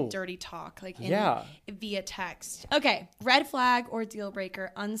like trying to dirty talk like via text. Okay, red flag or deal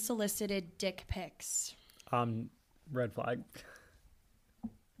breaker: unsolicited dick pics. Red flag.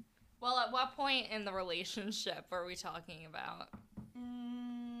 Well, at what point in the relationship are we talking about?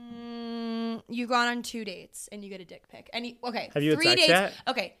 You've gone on 2 dates and you get a dick pic. And Have you had 3 sex dates. yet?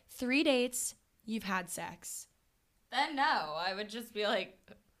 Okay, 3 dates. You've had sex. Then no, I would just be like,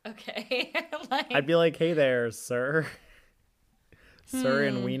 okay. Like, I'd be like, hey there, sir. Sir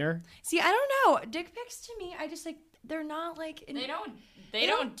and wiener. See, I don't know. Dick pics to me, I just like they're not like they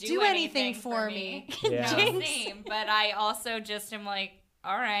don't do anything for me. Yeah. No, same, but I also just am like,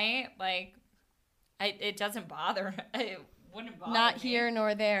 all right, like it doesn't bother. It wouldn't bother not me. here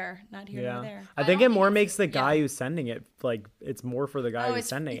nor there. Not here nor there. I think it more makes the guy who's sending it, like, it's more for the guy who's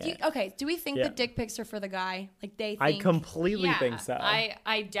sending it. Okay, do we think the dick pics are for the guy? Like they think I completely think so.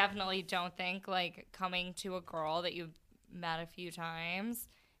 I definitely don't think like coming to a girl that you've met a few times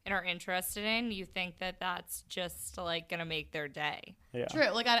and are interested in, you think that that's just like gonna make their day. Yeah. True.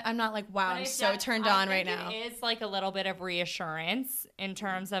 Like I'm not like, wow, I'm so turned on right now. It is like a little bit of reassurance in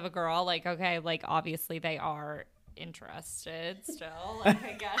terms of a girl. Like, okay, like obviously they are interested still. Like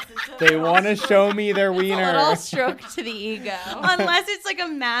I guess it's They want to show me their wiener. a little stroke to the ego. Unless it's like a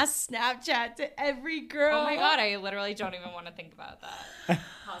mass Snapchat to every girl. Oh my god, I literally don't even want to think about that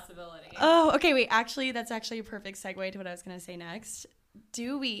possibility. Oh, okay, wait. Actually, that's actually a perfect segue to what I was going to say next.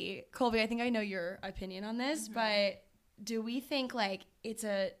 Do we, Colby, I think I know your opinion on this, but do we think like it's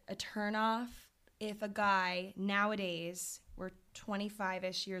a turnoff if a guy nowadays, we're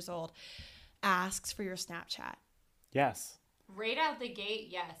 25-ish years old, asks for your Snapchat? Yes. Right out the gate,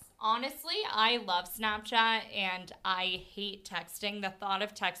 yes. Honestly, I love Snapchat and I hate texting. The thought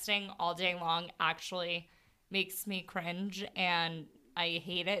of texting all day long actually makes me cringe and I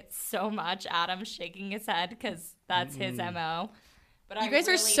hate it so much. Adam's shaking his head because that's his MO. But You guys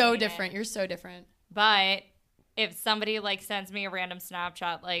are so different. You're so different. But if somebody like sends me a random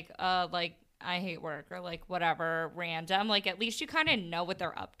Snapchat like I hate work or like whatever random, like at least you kind of know what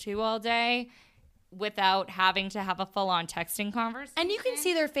they're up to all day without having to have a full-on texting conversation. And you can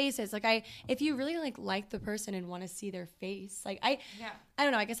see their faces. Like if you really like the person and want to see their face, like I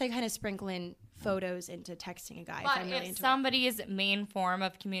don't know. I guess I kind of sprinkle in photos into texting a guy But if I'm really into somebody's main form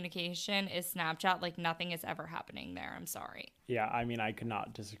of communication is Snapchat, like nothing is ever happening there. I'm sorry. Yeah, I mean, I could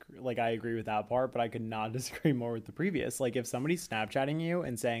not disagree. Like, I agree with that part, but I could not disagree more with the previous. Like, if somebody's Snapchatting you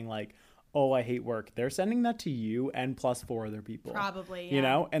and saying, like, oh, I hate work, they're sending that to you and plus 4 other people. Probably, yeah. You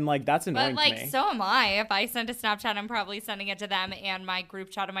know? And, like, that's annoying But, like, to me. so am I. If I send a Snapchat, I'm probably sending it to them and my group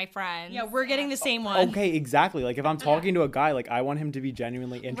chat of my friends. Yeah, we're getting the same one. Okay, exactly. Like, if I'm talking to a guy, like, I want him to be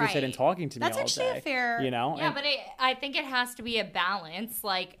genuinely interested in Right. talking to me That's all actually a day. fair- You know? Yeah, And- but I think it has to be a balance.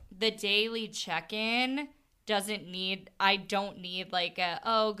 Like, the daily check-in I don't need like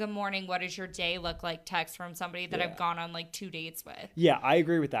oh, good morning, what does your day look like text from somebody that I've gone on like 2 dates with. Yeah, I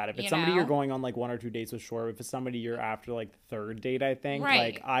agree with that. If it's You somebody know? you're going on like 1 or 2 dates with, sure. If it's somebody you're after like the 3rd date, I think,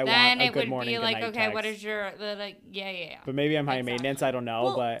 Right. like, I then want a it good would morning, be good like, night okay, what text. is your, like, yeah. But maybe I'm high Exactly. maintenance, I don't know,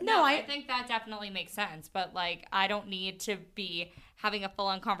 Well, but... no, I think that definitely makes sense. But like, I don't need to be having a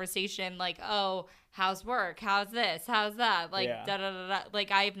full-on conversation like, oh, how's work? How's this? How's that? Like, Yeah. da da da da.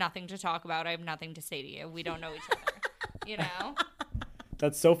 Like, I have nothing to talk about. I have nothing to say to you. We don't know each other. You know?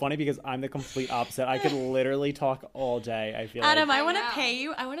 That's so funny because I'm the complete opposite. I could literally talk all day, I feel Adam, like. I want to know. pay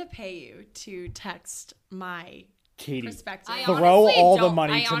you. I want to pay you to text my Katie, perspective. I Throw honestly all the don't-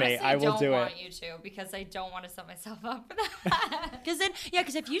 money to me. honestly I will do don't want it. you to because I don't want to set myself up for that.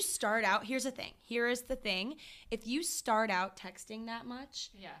 Because if you start out, here's the thing. Here is the thing. If you start out texting that much,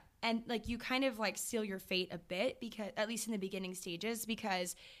 Yeah. and like you kind of like seal your fate a bit, because at least in the beginning stages,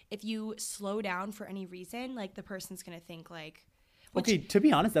 because if you slow down for any reason, like the person's gonna think like, Okay, to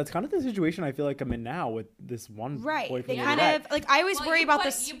be honest, that's kind of the situation I feel like I'm in now with this one right? boyfriend. They we kind met. of like I always worry about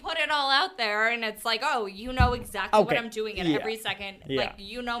this. You put it all out there, and it's like, oh, you know exactly what Okay, I'm doing at yeah. every second. Yeah. Like,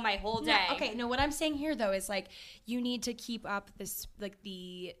 you know my whole No, day. okay, no, what I'm saying here though is like you need to keep up this like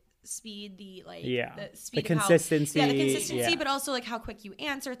the speed, the like Yeah. the speed The of how- consistency, yeah, the consistency, yeah. but also like how quick you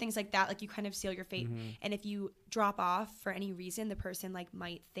answer things like that. Like you kind of seal your fate, and if you drop off for any reason, the person like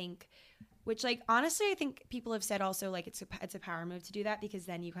might think. Which, like, honestly, I think people have said also, like, it's a power move to do that because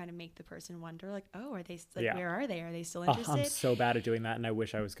then you kind of make the person wonder, like, oh, are they, like, Yeah. where are they? Are they still Oh, interested? I'm so bad at doing that, and I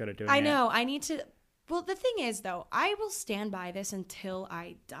wish I was good at doing it. I know. I need to. Well, the thing is, though, I will stand by this until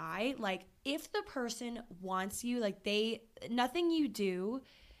I die. Like, if the person wants you, like, nothing you do,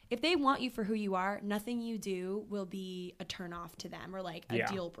 if they want you for who you are, nothing you do will be a turn off to them or, like, a Yeah.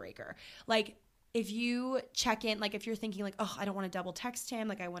 deal breaker. Like, if you check in, like if you're thinking like, oh, I don't want to double text him,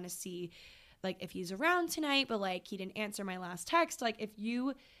 like I want to see like if he's around tonight, but like he didn't answer my last text, like if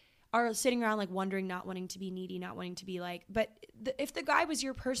you are sitting around like wondering, not wanting to be needy, not wanting to be like, but if the guy was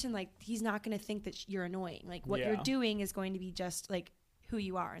your person, like he's not going to think that you're annoying. Like what you're doing is going to be just like who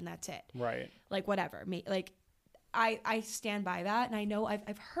you are, and that's it. Right. Like whatever. Like I stand by that, and I know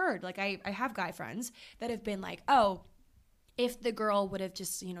I've heard, like I have guy friends that have been like, oh, if the girl would have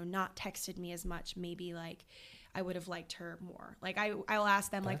just, you know, not texted me as much, maybe like I would have liked her more. Like I'll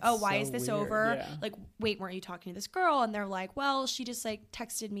ask them like, oh, why is this weird. over? Yeah. Like, wait, weren't you talking to this girl? And they're like, well, she just like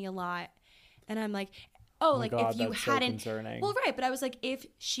texted me a lot. And I'm like, oh, like God, if you that's so hadn't, concerning. well, right. But I was like, if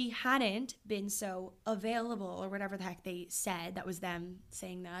she hadn't been so available or whatever the heck they said, that was them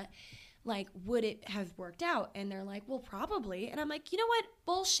saying that, like, would it have worked out? And they're like, well, probably. And I'm like, you know what?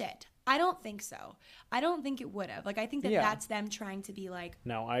 Bullshit. I don't think so. I don't think it would have. Like, I think that that's them trying to be like,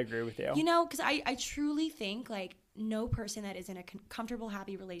 no, I agree with you. you know, because I truly think like no person that is in a comfortable,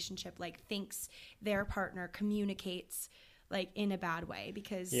 happy relationship like thinks their partner communicates like in a bad way,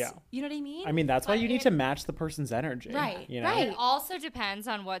 because you know what I mean? I mean, that's why you need to match the person's energy. Right, You know? right. It also depends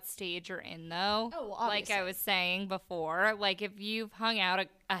on what stage you're in, though. Oh, well, like obviously. I was saying before, like if you've hung out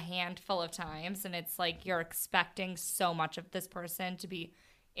a handful of times and it's like you're expecting so much of this person to be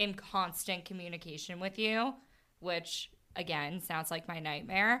in constant communication with you, which again sounds like my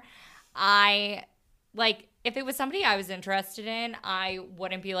nightmare. Like if it was somebody I was interested in, I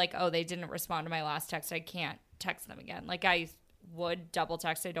wouldn't be like, oh, they didn't respond to my last text, I can't text them again. Like I would double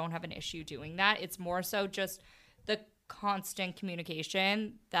text. I don't have an issue doing that. It's more so just the constant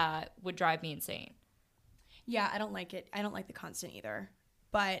communication that would drive me insane. Yeah, I don't like it. I don't like the constant either.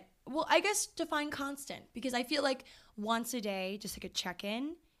 But, well, I guess define constant, because I feel like once a day, just like a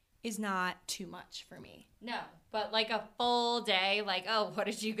check-in, is not too much for me. No, but like a full day, like, oh, what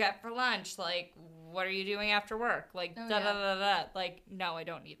did you get for lunch? Like, what are you doing after work? Like, da-da-da-da. Like, no, I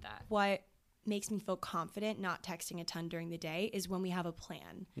don't need that. What makes me feel confident not texting a ton during the day is when we have a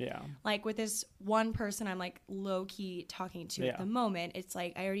plan. Yeah. Like with this one person I'm like low-key talking to at the moment, it's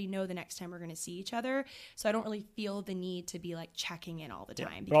like I already know the next time we're going to see each other, so I don't really feel the need to be like checking in all the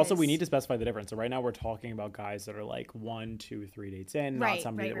time. But also we need to specify the difference. So right now we're talking about guys that are like 1, 2, 3 dates in, not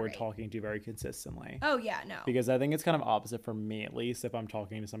somebody that we're talking to very consistently. Oh yeah, no. Because I think it's kind of opposite for me, at least, if I'm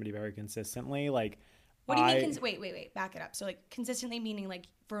talking to somebody very consistently. Like, what do you mean? Wait, back it up. So like consistently meaning like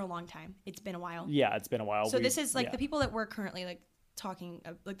for a long time. It's been a while. Yeah, it's been a while. So this is like the people that we're currently like talking,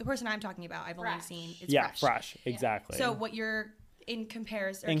 like the person I'm talking about, I've only seen. It's fresh. Exactly. So what you're in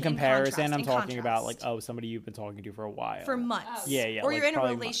comparison? In comparison, I'm talking about like, oh, somebody you've been talking to for a while, for months. Yeah. Or like you're in a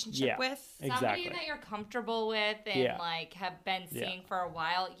relationship with somebody that you're comfortable with and like have been seeing for a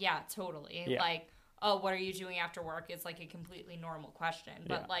while. Yeah, totally. Yeah. Like, oh, what are you doing after work is like a completely normal question,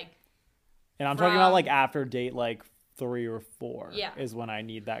 but like. And I'm talking about like after date like 3 or 4 Yeah. is when I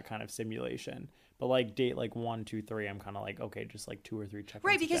need that kind of simulation. But like date like 1, 2, 3, I'm kind of like, okay, just like 2 or 3 check-ins.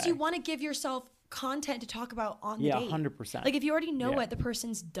 Right, because you want to give yourself content to talk about on the date. Yeah, 100%. Like if you already know what the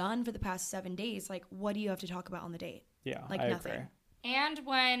person's done for the past 7 days, like what do you have to talk about on the date? Yeah, like I nothing. agree. And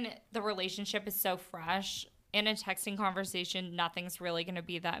when the relationship is so fresh, in a texting conversation, nothing's really going to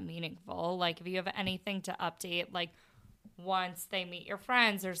be that meaningful. Like if you have anything to update, like once they meet your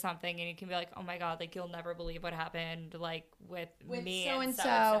friends or something, and you can be like, oh my God, like you'll never believe what happened like with me and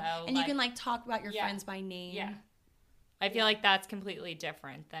so. And you can like talk about your friends by name. Yeah. I feel like that's completely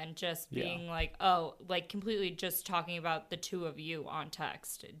different than just being like, oh, like completely just talking about the two of you on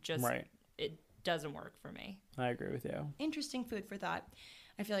text. It just, it doesn't work for me. I agree with you. Interesting food for thought.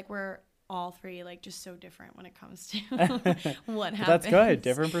 I feel like we're all three like just so different when it comes to what happens. That's good.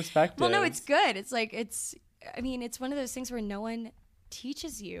 Different perspectives. Well, no, it's good. It's like, I mean, it's one of those things where no one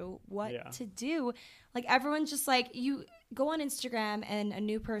teaches you what to do. Like everyone's just like, you go on Instagram and a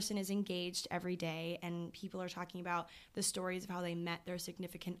new person is engaged every day and people are talking about the stories of how they met their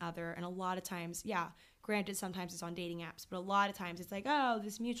significant other. And a lot of times, granted, sometimes it's on dating apps, but a lot of times it's like, oh,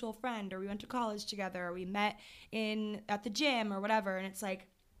 this mutual friend, or we went to college together, or we met at the gym or whatever. And it's like,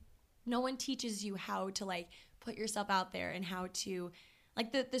 no one teaches you how to like put yourself out there and how to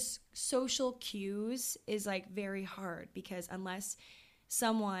like the social cues is like very hard, because unless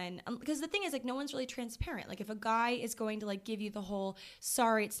someone, because the thing is like no one's really transparent. Like if a guy is going to like give you the whole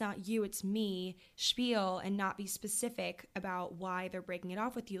sorry it's not you it's me spiel and not be specific about why they're breaking it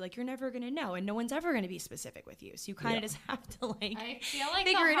off with you, like you're never gonna know, and no one's ever gonna be specific with you, so you kind of just have to like I feel like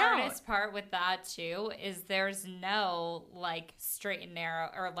figure the it hardest out. part with that too is there's no like straight and narrow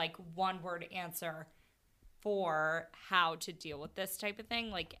or like one word answer for how to deal with this type of thing.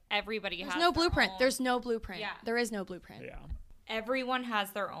 Like everybody has no blueprint. own... There's no blueprint. Yeah. There is no blueprint. Yeah. everyone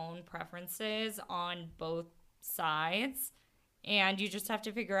has their own preferences on both sides, and you just have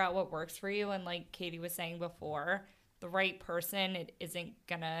to figure out what works for you. And like Katie was saying before, the right person, it isn't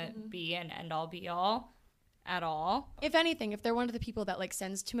gonna be an end-all be-all at all. If anything, if they're one of the people that like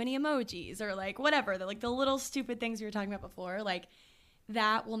sends too many emojis or like whatever, the little stupid things we were talking about before, like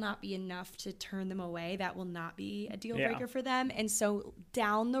that will not be enough to turn them away. That will not be a deal breaker for them. And so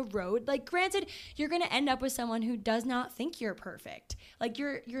down the road, like granted, you're going to end up with someone who does not think you're perfect. Like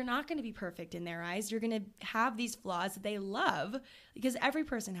you're not going to be perfect in their eyes. You're going to have these flaws that they love because every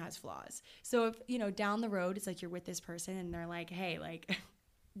person has flaws. So if, you know, down the road, it's like you're with this person and they're like, hey, like,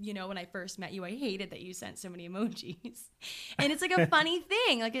 you know, when I first met you, I hated that you sent so many emojis. And it's like a funny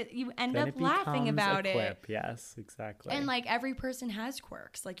thing. Like you end Then up laughing about it. Quip. Yes, exactly. And like every person has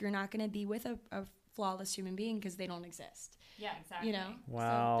quirks. Like you're not going to be with a flawless human being because they don't exist. Yeah, exactly. You know?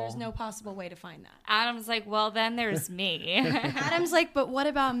 Wow. So there's no possible way to find that. Adam's like, well, then there's me. Adam's like, but what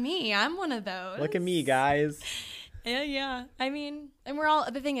about me? I'm one of those. Look at me, guys. Yeah. I mean, and we're all,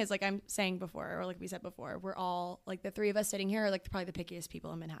 the thing is, like I'm saying before, or like we said before, we're all, like the three of us sitting here are like probably the pickiest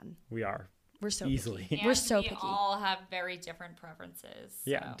people in Manhattan. We are. We're so Easily. picky. And We're so we picky. all have very different preferences.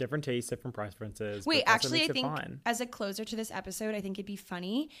 Yeah, so. different tastes, different preferences. Wait, but that's what actually, I makes it think fun. as a closer to this episode, I think it'd be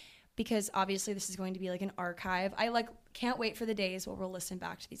funny because obviously this is going to be like an archive. I like can't wait for the days where we'll listen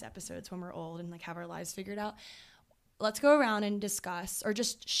back to these episodes when we're old and like have our lives figured out. Let's go around and discuss or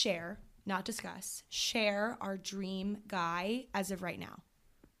just share, not discuss, share our dream guy as of right now.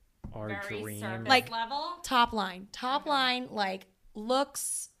 Our Very dream. surface Like, level. Top line, like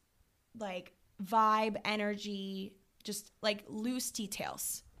looks, like vibe, energy, just like loose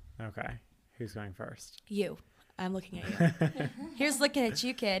details. Okay. Who's going first? You. I'm looking at you. Here's looking at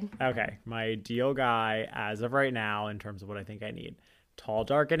you, kid. Okay. My ideal guy as of right now, in terms of what I think I need: tall,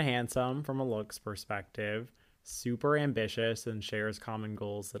 dark, and handsome from a looks perspective, super ambitious and shares common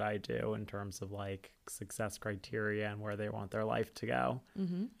goals that I do in terms of like success criteria and where they want their life to go.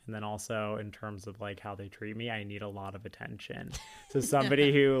 And then also in terms of like how they treat me, I need a lot of attention. So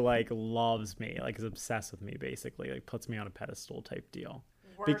somebody who like loves me, like is obsessed with me, basically, like puts me on a pedestal type deal.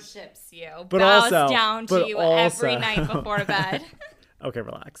 Worships you. But bows also- down but to you also- every night before bed. Okay,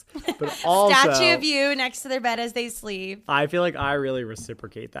 relax. But also, Statue of you next to their bed as they sleep. I feel like I really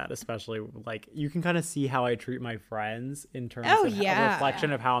reciprocate that, especially like you can kind of see how I treat my friends in terms Oh, of a yeah.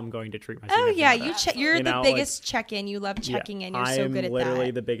 reflection of how I'm going to treat my Oh significant yeah, other. you're You the know, biggest check-in. You love checking in. You're so good at I'm literally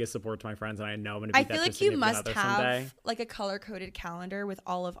that. the biggest support to my friends, and I know I'm going to be I that feel to like you significant must other have someday. like a color-coded calendar with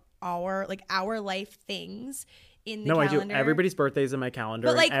all of our life things in the No, calendar. I do. Everybody's birthday's in my calendar.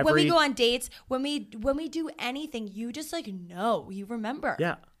 But like and when we every- go on dates, when we do anything, you just like know, you remember.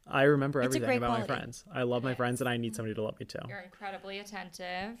 Yeah, I remember It's a everything great about quality. my friends. I love my friends, and I need somebody to love me too. You're incredibly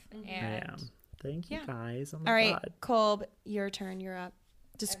attentive. I And am. Thank you, Yeah. guys. Oh my All right, God. Kolb, your turn. You're up.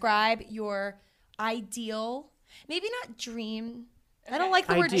 Describe your ideal, maybe not dream. I don't like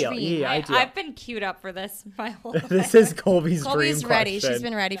the word Ideal, dream. yeah. Ideal. I've been queued up for this my whole life. This is Colby's Colby's dream ready. question. She's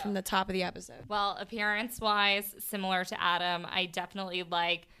been ready from the top of the episode. Well, appearance-wise, similar to Adam, I definitely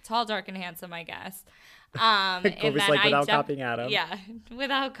like tall, dark, and handsome, I guess. And Colby's then like, I without copying Adam. Yeah,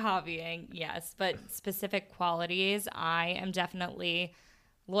 without copying, yes. But specific qualities, I am definitely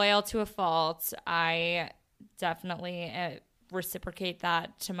loyal to a fault. I definitely reciprocate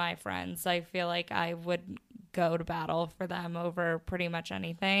that to my friends. I feel like I would go to battle for them over pretty much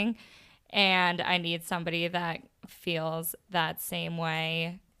anything. And I need somebody that feels that same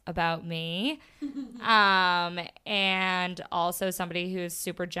way about me. And also somebody who's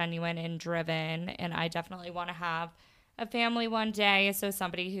super genuine and driven. And I definitely want to have a family one day. So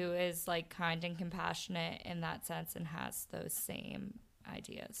somebody who is like kind and compassionate in that sense and has those same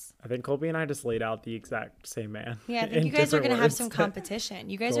ideas. I think Colby and I just laid out the exact same man. Yeah, I think in you guys are different gonna have words. some competition.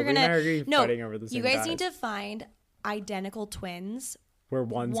 You guys Colby are and I gonna are fighting over the You same guys guys. need to find identical twins. Where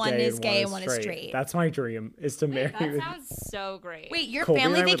one's One gay is and gay one and is one is straight. straight. That's my dream, is to marry. That sounds so great. Wait, your Colby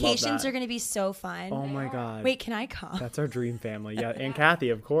and family I would love vacations that. are gonna be so fun. Oh my God. Wait, can I come? That's our dream family. Yeah, and Kathy,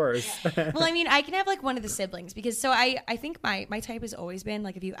 of course. Well, I mean, I can have like one of the siblings because so I think my type has always been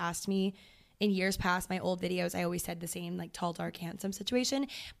like if you asked me in years past, my old videos, I always said the same like tall, dark, handsome situation.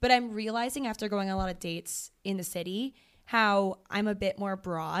 But I'm realizing after going on a lot of dates in the city how I'm a bit more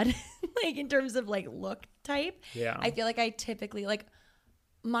broad, like in terms of like look type. Yeah. I feel like I typically like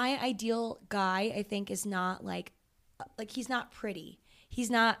my ideal guy, I think, is not like he's not pretty.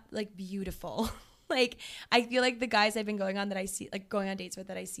 He's not like beautiful. Like I feel like the guys I've been going on that I see like going on dates with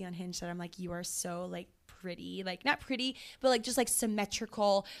that I see on Hinge that I'm like, you are so like pretty, like not pretty, but like just like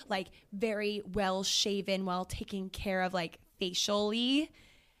symmetrical, like very well shaven, well taken care of, like facially.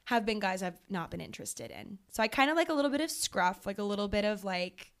 have been guys I've not been interested in. So I kind of like a little bit of scruff, like a little bit of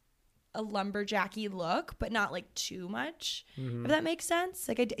like a lumberjacky look, but not like too much, if that makes sense.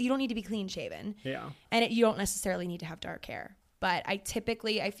 Like you don't need to be clean shaven. Yeah. And you don't necessarily need to have dark hair. But I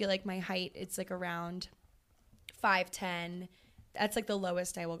feel like my height, it's like around 5'10". That's like the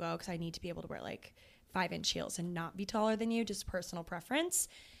lowest I will go because I need to be able to wear like 5-inch heels and not be taller than you, just personal preference.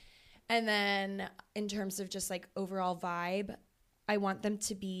 And then in terms of just like overall vibe, I want them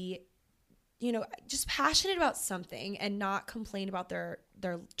to be, you know, just passionate about something and not complain about their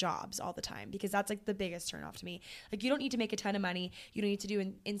jobs all the time, because that's like the biggest turnoff to me. Like, you don't need to make a ton of money. You don't need to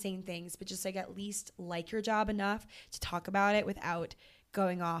do insane things, but just like at least like your job enough to talk about it without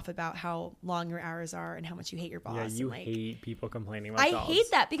going off about how long your hours are and how much you hate your boss. Yeah, you and like, hate people complaining about I jobs.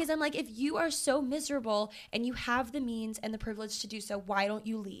 hate that, because I'm like, if you are so miserable and you have the means and the privilege to do so, why don't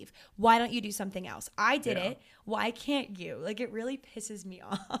you leave? Why don't you do something else? I did it. Why can't you? Like, it really pisses me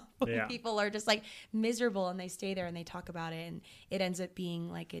off when people are just like miserable and they stay there and they talk about it, and it ends up being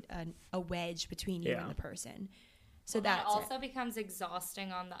like a wedge between you and the person. So that also becomes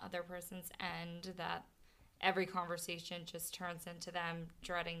exhausting on the other person's end, that every conversation just turns into them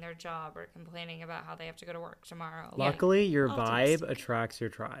dreading their job or complaining about how they have to go to work tomorrow. Luckily, your vibe attracts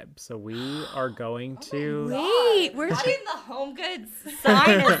your tribe. So we are going to... Wait, where's what in the Home Goods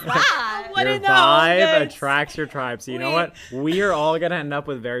sign is that? What your in the Home vibe Goods? attracts your tribe. So you know what? We are all going to end up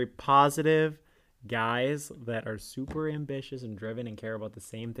with very positive guys that are super ambitious and driven and care about the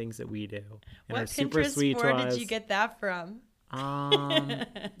same things that we do. And What are super Pinterest sweet to board us. did you get that from? You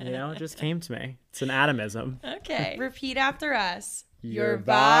know, it just came to me. It's an atomism. Okay. Repeat after us. Your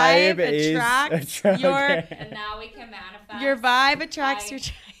vibe attracts is your And now we can manifest. your vibe attracts your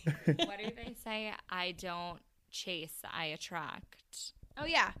tribe. What do they say? I don't chase, I attract. Oh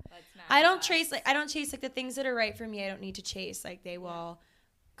yeah. Let's I don't manifest. chase like the things that are right for me. I don't need to chase. Like, they will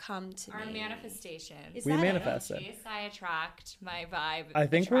come to Our me. manifestation. Is We that it? manifest it. Chase, I attract. My vibe. I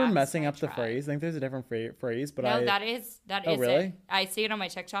think we're attracts messing my up the tribe. phrase. I think there's a different phrase, but No, that is Oh, really? it. I see it on my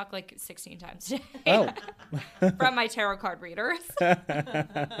TikTok like 16 times a day. Oh. From my tarot card readers.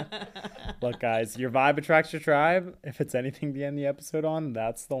 Look, guys, your vibe attracts your tribe. If it's anything to end the episode on,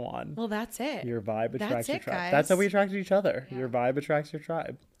 that's the one. Well, that's it. Your vibe attracts your it, tribe. guys. That's how we attract each other. Your vibe attracts your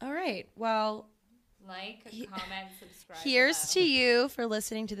tribe. All right. Well, Like, comment, subscribe. here's to you for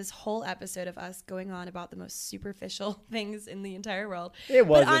listening to this whole episode of us going on about the most superficial things in the entire world. It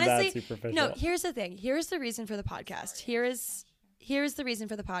wasn't But that honestly, superficial. No, here's the thing. Here's the reason for the podcast. Here's the reason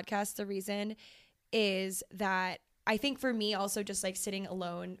for the podcast. The reason is that I think for me also, just like sitting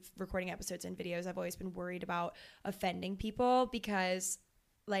alone recording episodes and videos, I've always been worried about offending people, because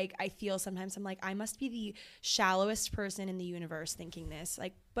like I feel sometimes I'm like, I must be the shallowest person in the universe thinking this,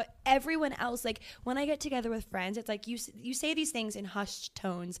 like, but everyone else, like when I get together with friends, it's like you say these things in hushed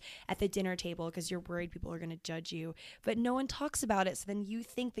tones at the dinner table because you're worried people are going to judge you, but no one talks about it. So then you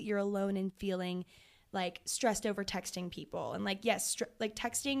think that you're alone and feeling like stressed over texting people. And like, yes, like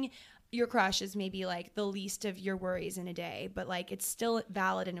texting your crush is maybe like the least of your worries in a day, but like it's still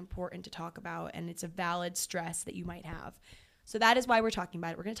valid and important to talk about, and it's a valid stress that you might have. So that is why we're talking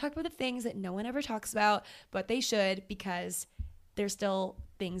about it. We're going to talk about the things that no one ever talks about, but they should, because there's still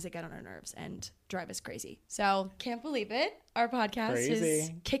things that get on our nerves and drive us crazy. So can't believe it. Our podcast is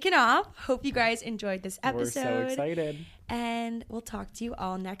Crazy. kicking off. Hope you guys enjoyed this episode. We're so excited. And we'll talk to you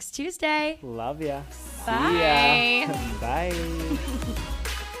all next Tuesday. Love ya. Bye. See ya. Bye.